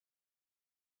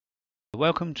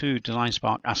Welcome to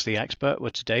DesignSpark Ask the Expert,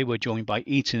 where today we're joined by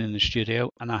Eaton in the studio,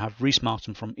 and I have Reese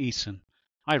Martin from Eaton.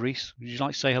 Hi Reese, would you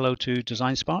like to say hello to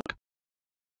DesignSpark?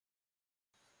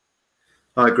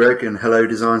 Hi Greg, and hello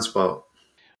DesignSpark.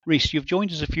 Reese, you've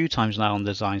joined us a few times now on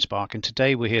DesignSpark, and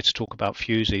today we're here to talk about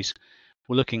fuses.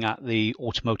 We're looking at the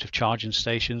automotive charging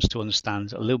stations to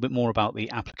understand a little bit more about the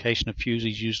application of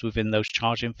fuses used within those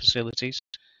charging facilities.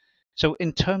 So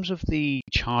in terms of the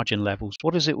charging levels,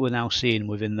 what is it we're now seeing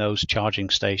within those charging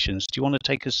stations? Do you want to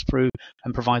take us through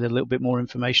and provide a little bit more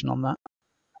information on that?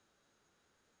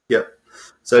 Yep.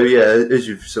 So as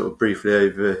you've sort of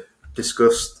briefly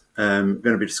discussed, I'm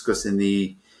going to be discussing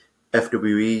the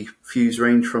FWE fuse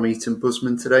range from Eaton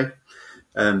Busman today.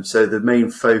 So the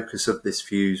main focus of this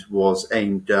fuse was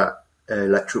aimed at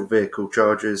electric vehicle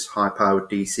chargers, high-powered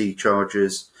DC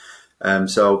chargers.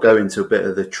 So I'll go into a bit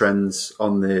of the trends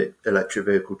on the electric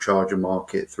vehicle charger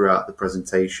market throughout the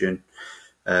presentation,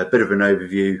 a bit of an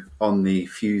overview on the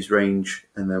fuse range,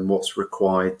 and then what's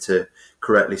required to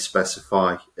correctly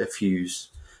specify a fuse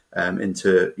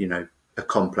into a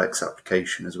complex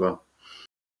application as well.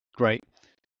 Great.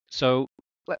 So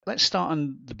let's start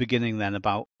on the beginning then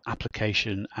about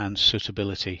application and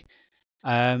suitability.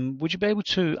 Would you be able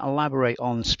to elaborate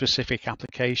on specific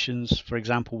applications, for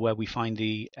example, where we find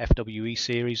the FWE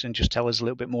series, and just tell us a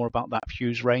little bit more about that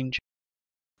fuse range?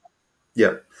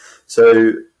 Yeah.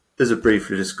 So as I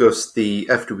briefly discussed, the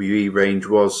FWE range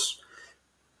was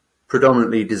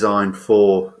predominantly designed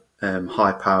for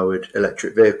high-powered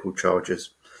electric vehicle chargers.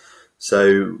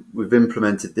 So we've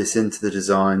implemented this into the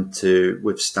design to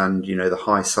withstand, the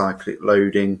high cyclic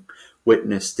loading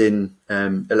witnessed in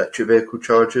electric vehicle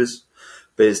chargers.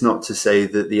 But it's not to say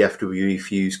that the FWE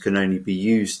fuse can only be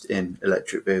used in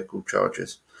electric vehicle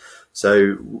chargers.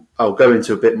 So I'll go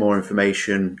into a bit more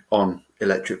information on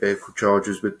electric vehicle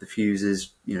chargers with the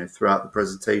fuses, throughout the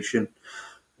presentation.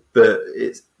 But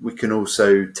we can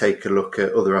also take a look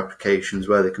at other applications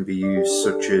where they can be used,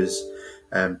 such as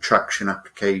traction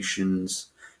applications,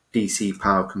 DC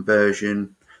power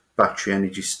conversion, battery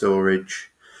energy storage,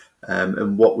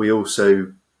 and what we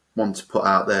also want to put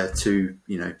out there to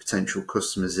potential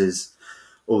customers is,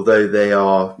 although they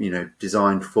are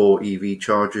designed for EV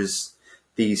chargers,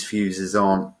 these fuses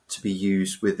aren't to be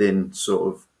used within sort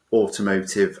of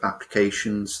automotive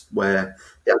applications where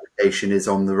the application is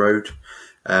on the road,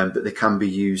 but they can be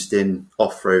used in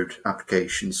off-road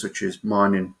applications such as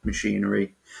mining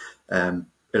machinery,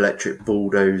 electric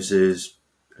bulldozers,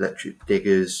 electric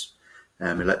diggers,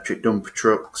 electric dumper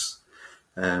trucks.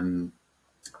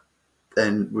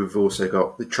 Then we've also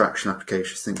got the traction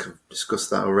applications. I think I've discussed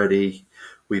that already.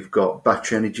 We've got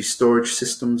battery energy storage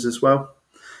systems as well.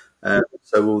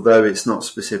 So although it's not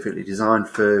specifically designed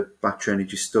for battery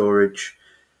energy storage,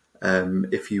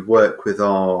 if you work with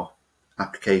our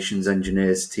applications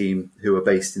engineers team who are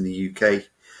based in the UK,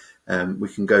 we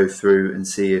can go through and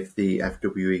see if the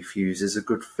FWE fuse is a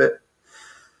good fit.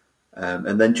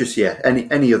 And then just,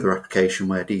 any other application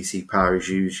where DC power is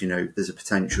used, there's a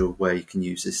potential where you can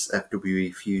use this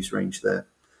FWE fuse range there.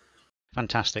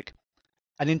 Fantastic.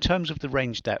 And in terms of the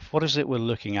range depth, what is it we're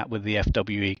looking at with the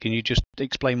FWE? Can you just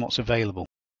explain what's available?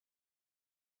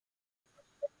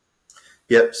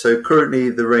 Yep, so currently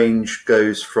the range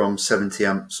goes from 70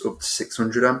 amps up to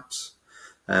 600 amps,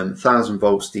 1000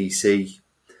 volts DC,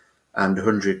 and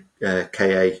 100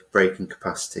 kA braking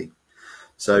capacity.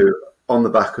 So on the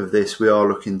back of this, we are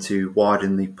looking to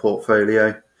widen the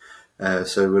portfolio.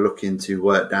 So we're looking to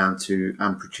work down to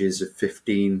amperages of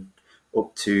 15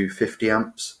 up to 50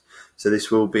 amps. So this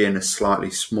will be in a slightly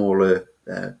smaller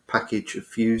package of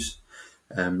fuse,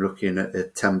 looking at a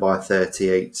 10 by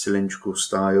 38 cylindrical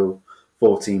style,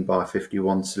 14 by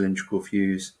 51 cylindrical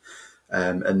fuse.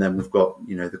 And then we've got,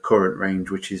 the current range,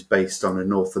 which is based on a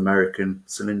North American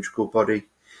cylindrical body.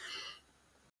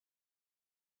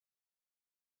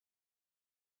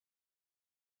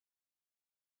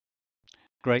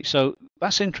 Great. So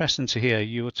that's interesting to hear.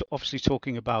 You were obviously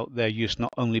talking about their use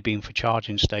not only being for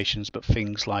charging stations, but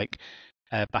things like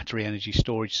battery energy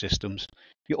storage systems.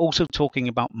 You're also talking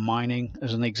about mining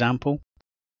as an example.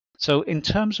 So in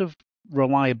terms of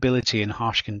reliability in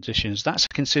harsh conditions, that's a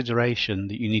consideration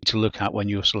that you need to look at when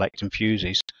you're selecting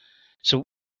fuses. So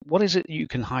what is it you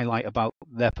can highlight about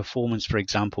their performance, for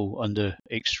example, under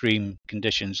extreme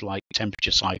conditions like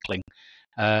temperature cycling?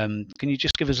 Can you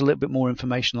just give us a little bit more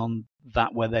information on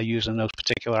that, where they're using those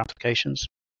particular applications?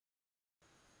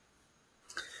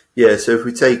 Yeah, so if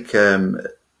we take an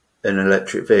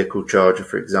electric vehicle charger,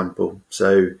 for example,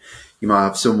 so you might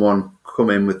have someone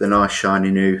come in with a nice shiny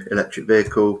new electric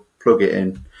vehicle, plug it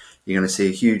in, you're going to see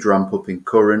a huge ramp up in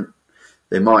current.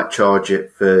 They might charge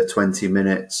it for 20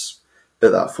 minutes,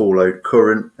 at that full load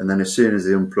current, and then as soon as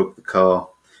they unplug the car,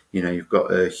 you've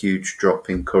got a huge drop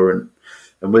in current.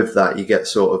 And with that, you get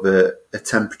sort of a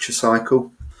temperature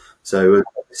cycle. So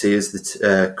obviously, as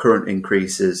the current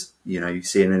increases, you're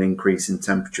seeing an increase in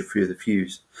temperature through the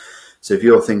fuse. So if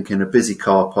you're thinking a busy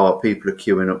car park, people are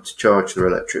queuing up to charge their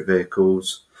electric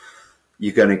vehicles,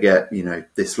 you're going to get,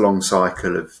 this long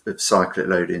cycle of cyclic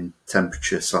loading,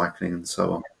 temperature cycling, and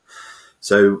so on.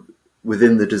 So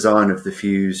within the design of the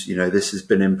fuse, this has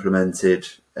been implemented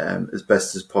as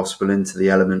best as possible into the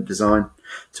element design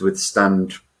to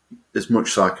withstand as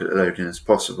much cyclic loading as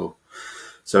possible.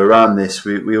 So around this,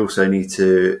 we also need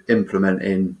to implement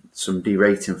in some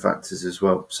derating factors as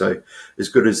well. So as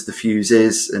good as the fuse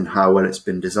is and how well it's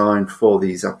been designed for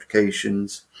these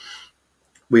applications,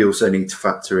 we also need to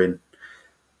factor in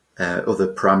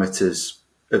other parameters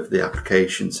of the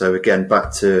application. So again,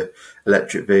 back to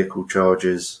electric vehicle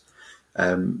chargers,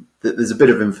 there's a bit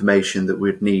of information that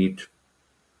we'd need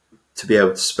to be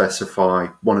able to specify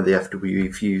one of the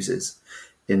FWE fuses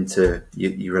into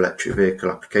your electric vehicle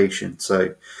application.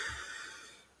 So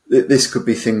this could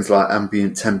be things like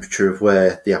ambient temperature of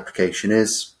where the application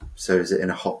is. So is it in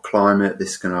a hot climate?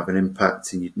 This can have an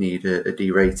impact, and you'd need a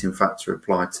derating factor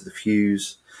applied to the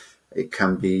fuse. It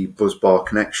can be buzz bar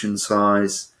connection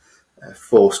size,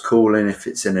 force cooling if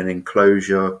it's in an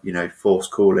enclosure. Force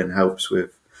cooling helps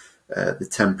with the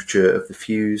temperature of the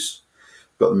fuse.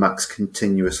 Got the max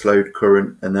continuous load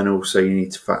current, and then also you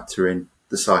need to factor in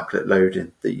the cyclic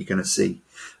loading that you're going to see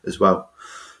as well.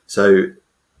 So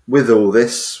with all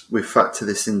this, we factor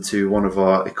this into one of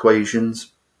our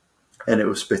equations, and it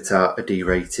will spit out a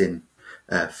derating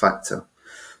factor.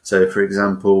 So for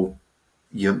example,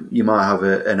 you might have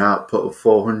an output of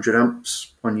 400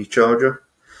 amps on your charger,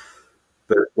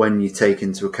 but when you take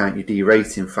into account your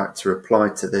derating factor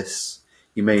applied to this,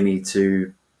 you may need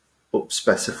to up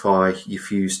specify your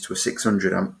fuse to a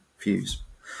 600 amp fuse.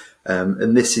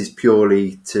 And this is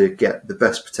purely to get the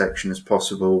best protection as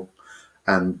possible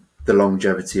and the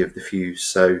longevity of the fuse.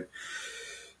 So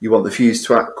you want the fuse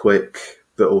to act quick,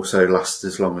 but also last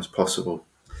as long as possible.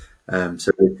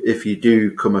 So if you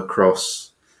do come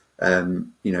across,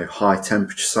 high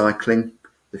temperature cycling,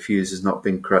 the fuse has not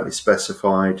been correctly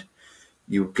specified,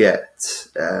 you'll get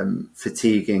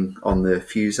fatiguing on the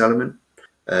fuse element.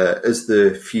 As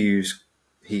the fuse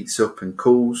heats up and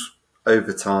cools,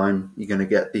 over time, you're going to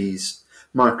get these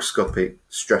microscopic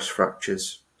stress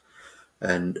fractures,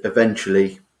 and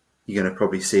eventually you're going to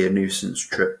probably see a nuisance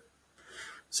trip.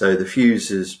 So the fuse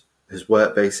has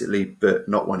worked basically, but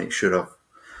not when it should have.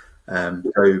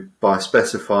 So by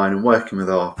specifying and working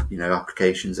with our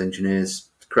applications engineers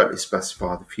to correctly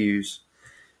specify the fuse,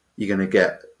 you're going to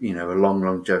get a long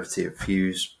longevity of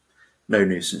fuse, no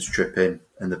nuisance tripping,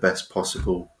 and the best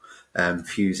possible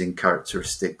fusing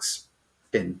characteristics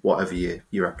in whatever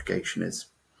your application is.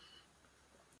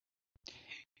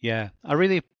 Yeah, I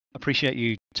really appreciate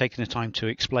you taking the time to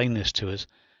explain this to us.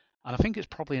 And I think it's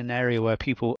probably an area where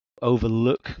people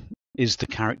overlook is the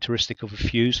characteristic of a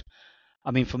fuse.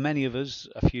 I mean, for many of us,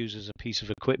 a fuse is a piece of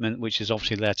equipment which is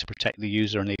obviously there to protect the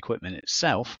user and the equipment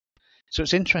itself. So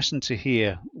it's interesting to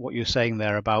hear what you're saying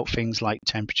there about things like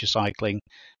temperature cycling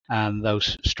and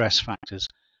those stress factors.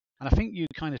 And I think you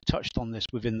kind of touched on this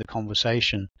within the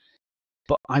conversation,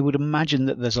 but I would imagine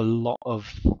that there's a lot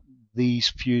of these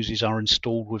fuses are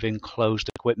installed within closed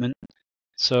equipment.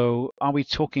 So are we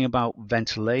talking about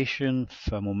ventilation,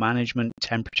 thermal management,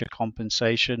 temperature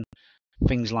compensation,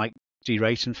 things like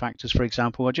derating factors, for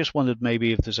example? I just wondered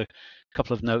maybe if there's a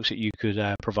couple of notes that you could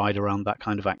provide around that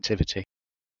kind of activity.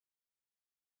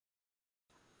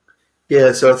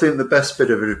 Yeah, so I think the best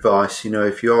bit of advice,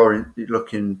 if you are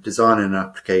designing an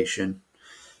application,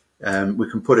 we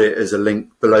can put it as a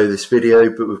link below this video,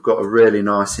 but we've got a really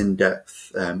nice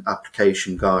in-depth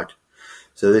application guide.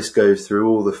 So this goes through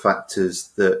all the factors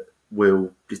that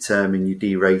will determine your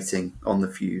derating on the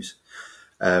fuse,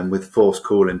 with force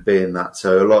cooling being that.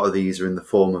 So a lot of these are in the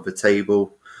form of a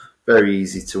table, very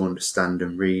easy to understand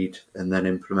and read, and then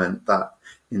implement that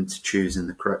into choosing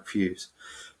the correct fuse.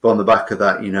 But on the back of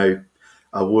that,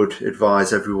 I would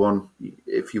advise everyone,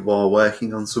 if you are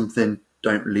working on something,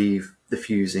 don't leave the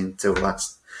fusing till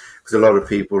last, because a lot of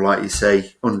people, like you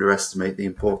say, underestimate the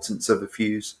importance of a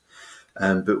fuse.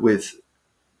 But with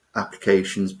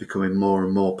applications becoming more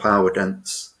and more power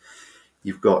dense,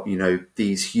 you've got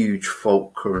these huge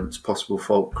fault currents, possible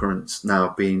fault currents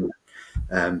now being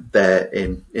there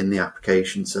in the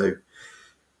application. So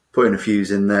putting a fuse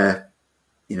in there,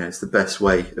 it's the best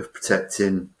way of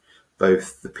protecting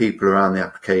both the people around the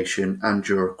application and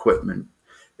your equipment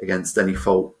against any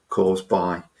fault caused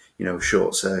by a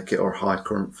short circuit or a high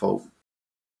current fault.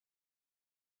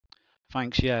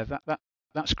 Thanks. Yeah,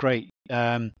 that's great.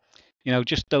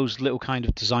 Just those little kind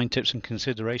of design tips and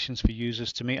considerations for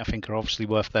users to me, I think are obviously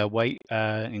worth their weight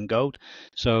in gold.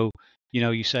 So,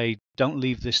 you say don't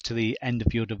leave this to the end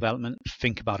of your development.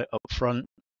 Think about it up front.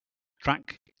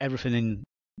 Track everything in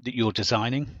that you're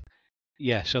designing.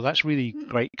 Yeah, so that's really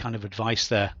great kind of advice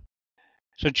there.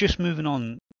 So just moving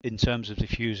on in terms of the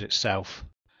fuse itself,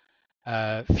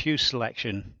 fuse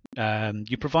selection.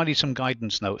 You provided some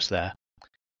guidance notes there.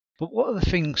 But what are the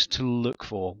things to look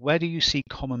for? Where do you see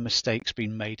common mistakes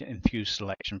being made in fuse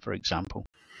selection, for example?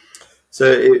 So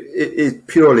it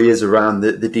purely is around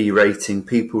the derating.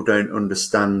 People don't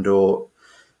understand, or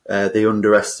they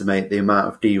underestimate the amount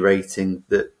of derating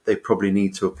that they probably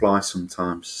need to apply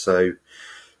sometimes. So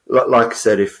like I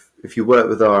said, if you work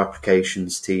with our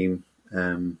applications team,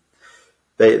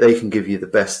 they can give you the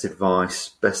best advice,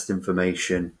 best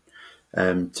information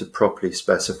to properly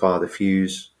specify the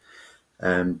fuse.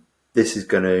 This is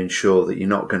going to ensure that you're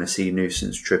not going to see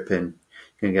nuisance tripping.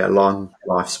 You're going to get a long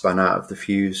lifespan out of the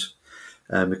fuse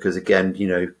because, again,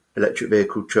 electric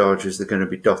vehicle chargers, they're going to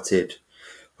be dotted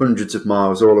hundreds of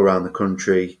miles all around the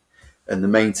country, and the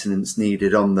maintenance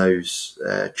needed on those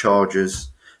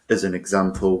chargers, as an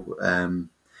example,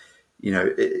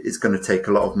 it's going to take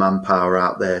a lot of manpower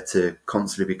out there to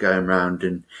constantly be going around.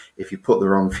 And if you put the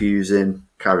wrong fuse in,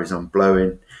 carries on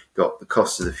blowing. Got the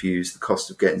cost of the fuse, the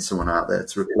cost of getting someone out there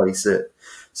to replace it.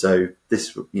 So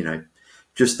this,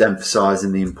 just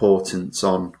emphasising the importance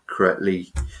on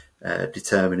correctly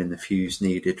determining the fuse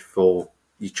needed for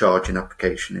your charging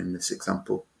application in this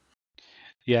example.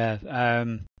 Yeah,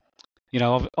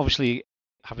 obviously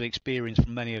having experience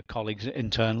from many colleagues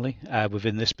internally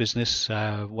within this business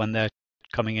when they're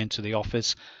coming into the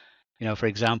office. For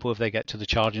example, if they get to the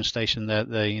charging station,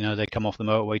 they come off the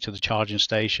motorway to the charging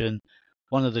station.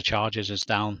 One of the chargers is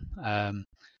down.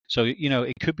 So,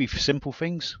 it could be simple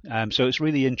things. So it's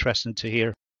really interesting to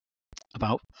hear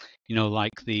about,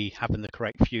 like having the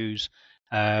correct fuse,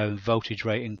 voltage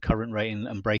rating, current rating,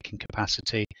 and braking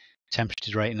capacity,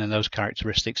 temperature rating, and those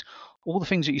characteristics. All the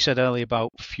things that you said earlier about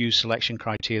fuse selection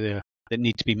criteria that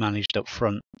need to be managed up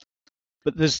front.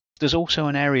 But there's also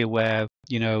an area where,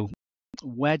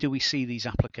 where do we see these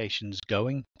applications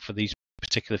going for these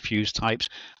particular fuse types?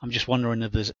 I'm just wondering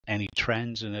if there's any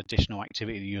trends and additional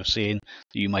activity that you're seeing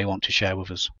that you may want to share with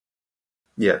us.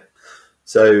 Yeah.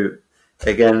 So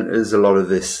again, there's a lot of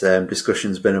this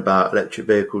discussion's been about electric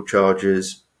vehicle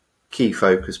chargers. Key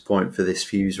focus point for this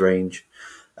fuse range.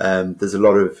 There's a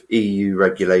lot of EU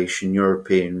regulation,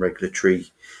 European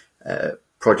regulatory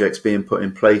projects being put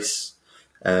in place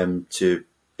to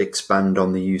expand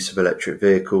on the use of electric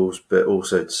vehicles, but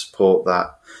also to support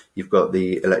that, you've got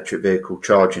the electric vehicle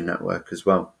charging network as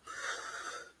well.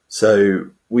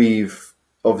 So we've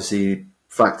obviously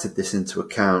factored this into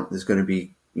account. There's going to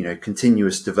be,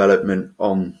 continuous development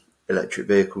on electric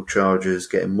vehicle chargers,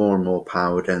 getting more and more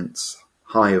power dense,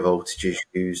 higher voltages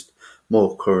used,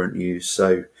 more current used.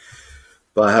 So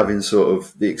by having sort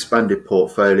of the expanded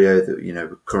portfolio that,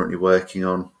 we're currently working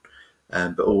on,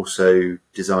 but also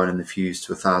designing the fuse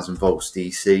to 1000 volts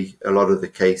DC. A lot of the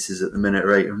cases at the minute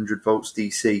are 800 volts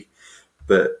DC,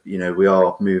 but we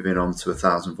are moving on to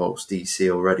 1000 volts DC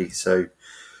already. So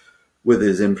with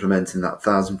us implementing that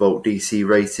 1000 volt DC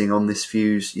rating on this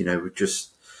fuse, we're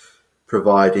just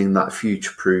providing that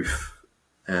future-proof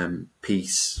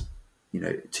piece,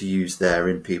 to use there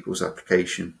in people's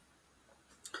application.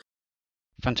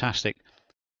 Fantastic.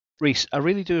 Reese, I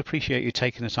really do appreciate you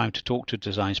taking the time to talk to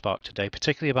DesignSpark today,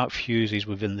 particularly about fuses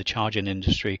within the charging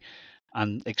industry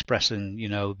and expressing,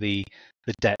 the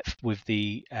depth with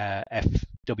the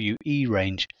FWE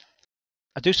range.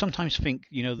 I do sometimes think,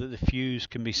 that the fuse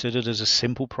can be considered as a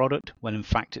simple product when in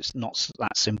fact it's not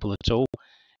that simple at all.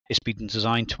 It's been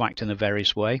designed to act in a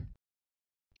various way.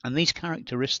 And these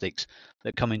characteristics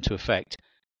that come into effect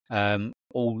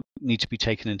all need to be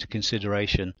taken into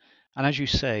consideration. And as you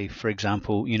say, for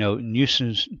example,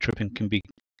 nuisance tripping can be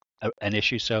an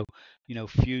issue. So,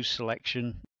 fuse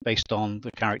selection based on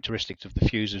the characteristics of the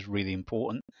fuse is really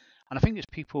important. And I think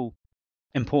it's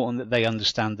important that they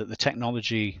understand that the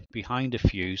technology behind a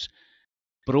fuse,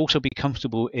 but also be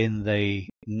comfortable in the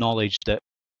knowledge that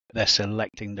they're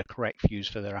selecting the correct fuse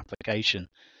for their application.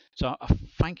 So I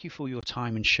thank you for your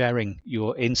time and sharing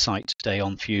your insight today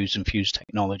on fuse and fuse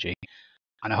technology.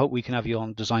 And I hope we can have you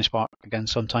on DesignSpark again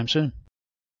sometime soon.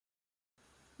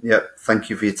 Yeah, thank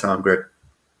you for your time, Greg.